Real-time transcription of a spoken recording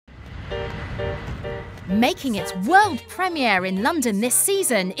Making its world premiere in London this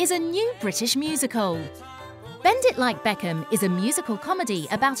season is a new British musical. Bend It Like Beckham is a musical comedy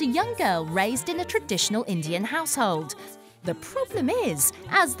about a young girl raised in a traditional Indian household. The problem is,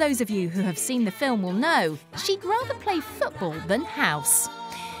 as those of you who have seen the film will know, she'd rather play football than house.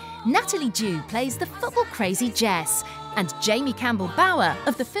 Natalie Dew plays the football-crazy Jess, and Jamie Campbell-Bower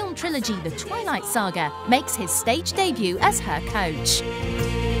of the film trilogy The Twilight Saga makes his stage debut as her coach.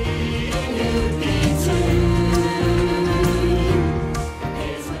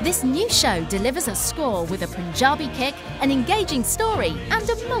 This new show delivers a score with a Punjabi kick, an engaging story and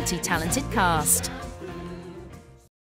a multi-talented cast.